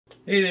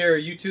Hey there,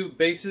 YouTube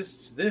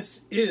bassists.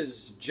 This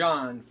is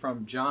John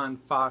from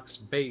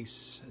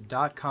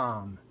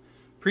johnfoxbass.com.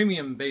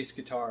 Premium bass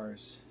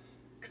guitars.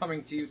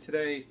 Coming to you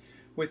today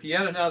with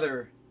yet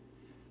another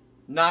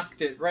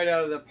knocked it right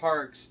out of the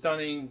park,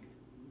 stunning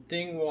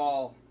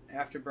Dingwall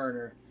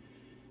Afterburner.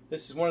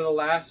 This is one of the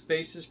last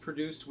basses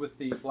produced with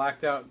the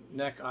blacked out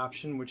neck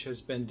option, which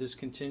has been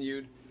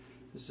discontinued.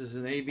 This is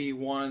an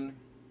AB1,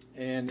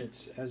 and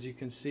it's, as you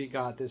can see,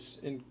 got this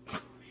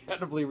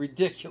incredibly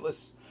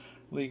ridiculous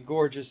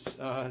gorgeous,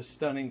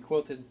 stunning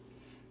quilted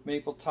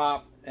maple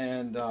top,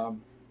 and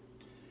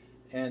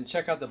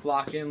check out the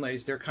block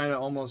inlays. They're kind of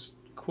almost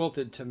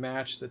quilted to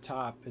match the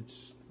top.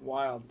 It's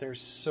wild. They're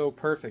so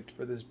perfect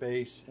for this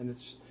bass, and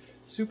it's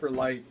super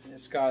light.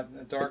 It's got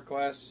a dark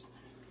glass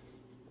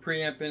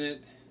preamp in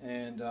it,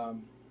 and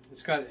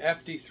it's got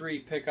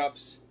FD3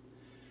 pickups,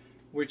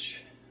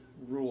 which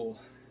rule.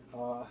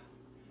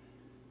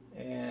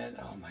 And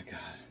oh my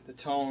god, the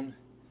tone.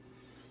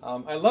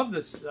 I love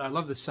this. I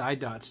love the side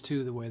dots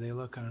too, the way they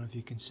look. I don't know if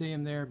you can see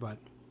them there, but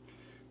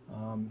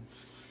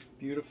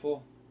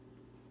beautiful.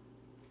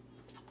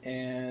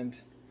 And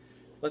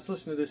let's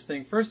listen to this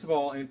thing first of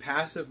all in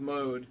passive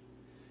mode,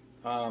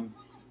 with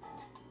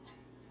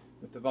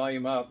the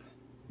volume up.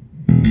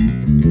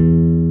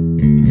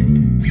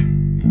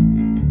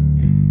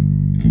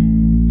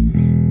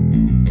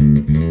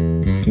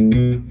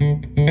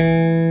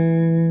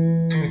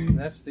 And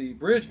that's the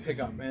bridge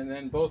pickup, and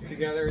then both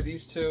together,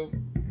 these two.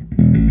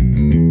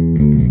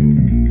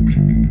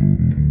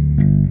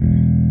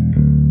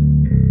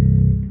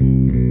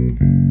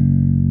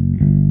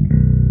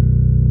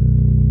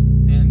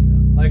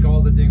 Like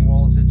all the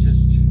Dingwalls, it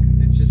just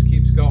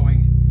keeps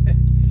going.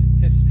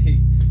 It's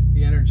the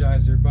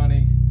Energizer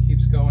Bunny,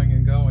 keeps going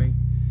and going.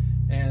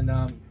 And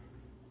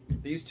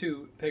these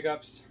two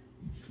pickups,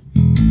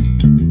 and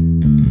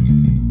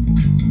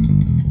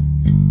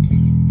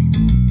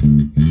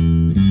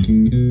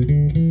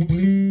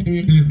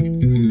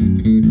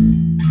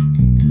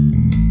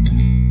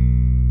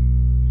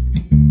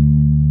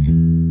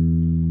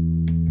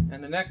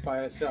the neck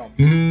by itself.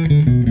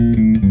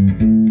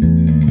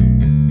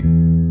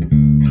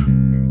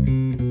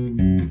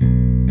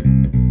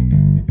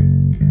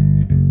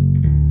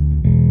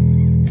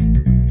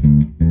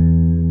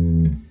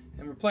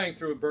 Playing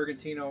through a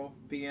Bergantino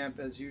B amp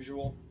as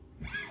usual.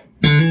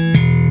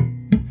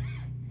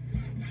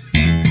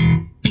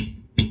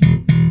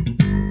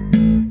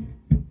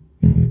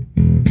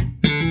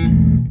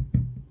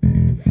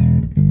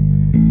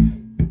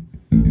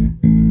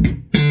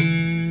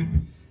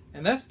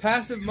 And that's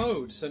passive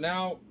mode. So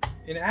now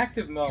in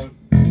active mode,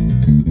 you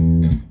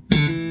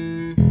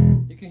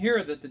can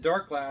hear that the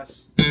dark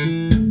glass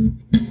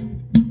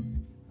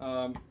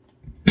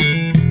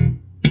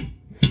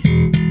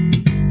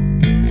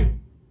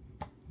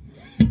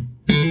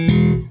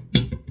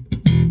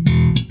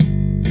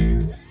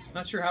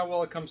not sure how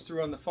well it comes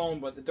through on the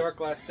phone, but the dark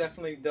glass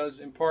definitely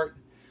does impart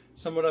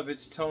somewhat of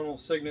its tonal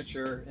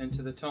signature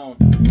into the tone.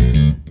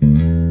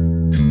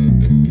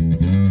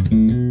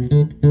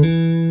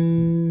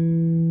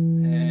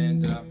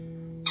 And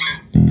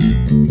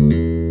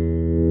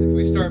if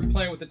we start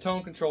playing with the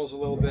tone controls a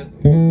little bit,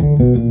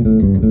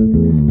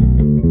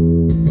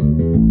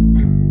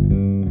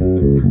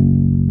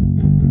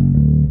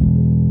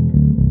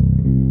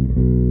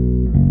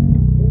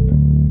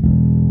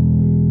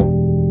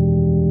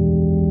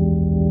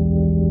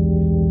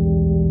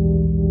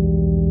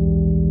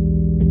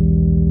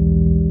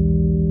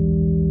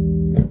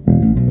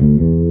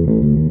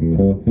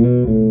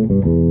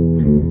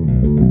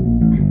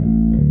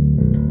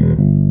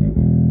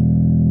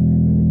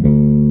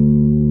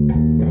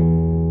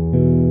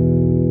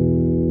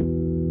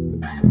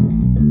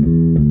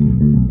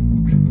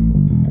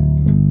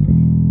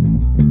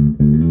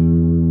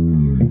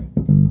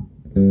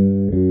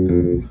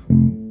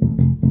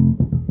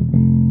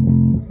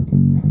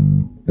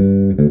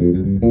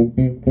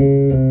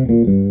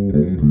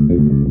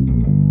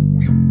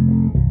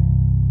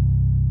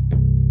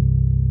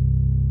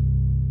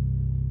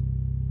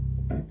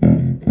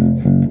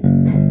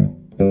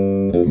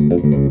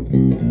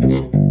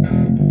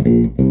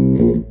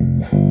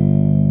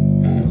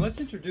 let's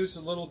introduce a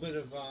little bit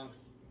of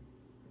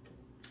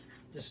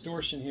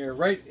distortion here,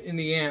 right in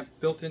the amp,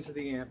 built into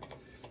the amp,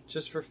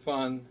 just for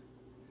fun,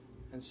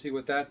 and see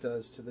what that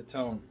does to the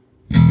tone.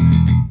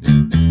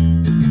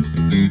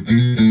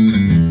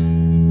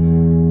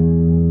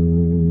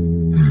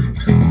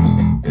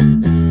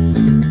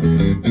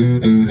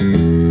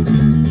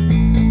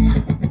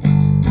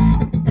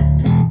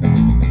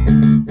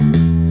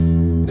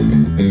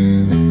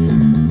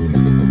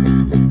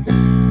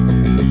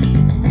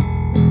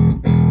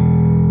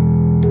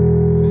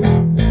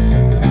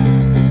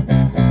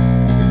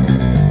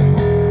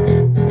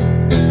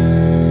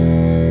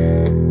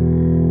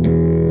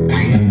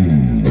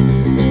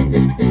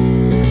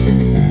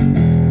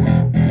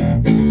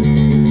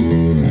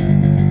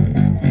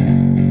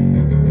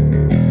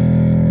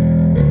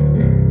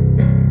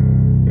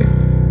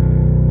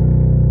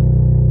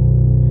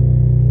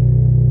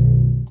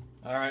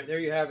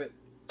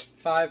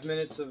 5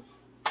 minutes of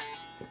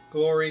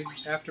glory,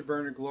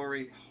 Afterburner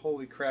glory.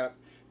 Holy crap.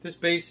 This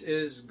bass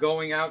is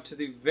going out to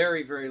the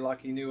very, very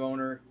lucky new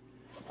owner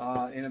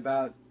in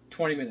about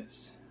 20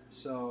 minutes.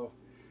 So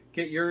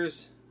get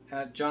yours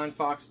at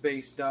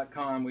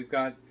johnfoxbass.com. We've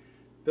got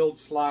build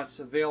slots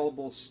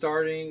available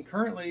starting,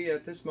 currently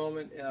at this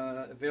moment,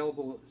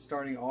 available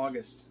starting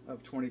August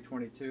of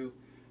 2022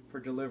 for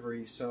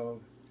delivery. So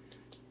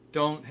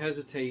don't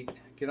hesitate.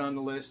 Get on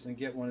the list and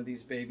get one of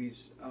these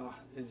babies.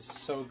 It is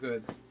so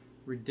good.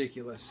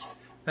 Ridiculous.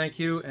 Thank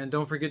you, and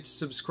don't forget to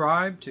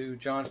subscribe to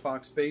John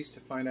Fox Bass to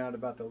find out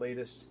about the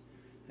latest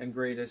and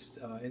greatest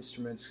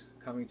instruments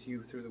coming to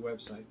you through the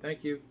website.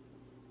 Thank you.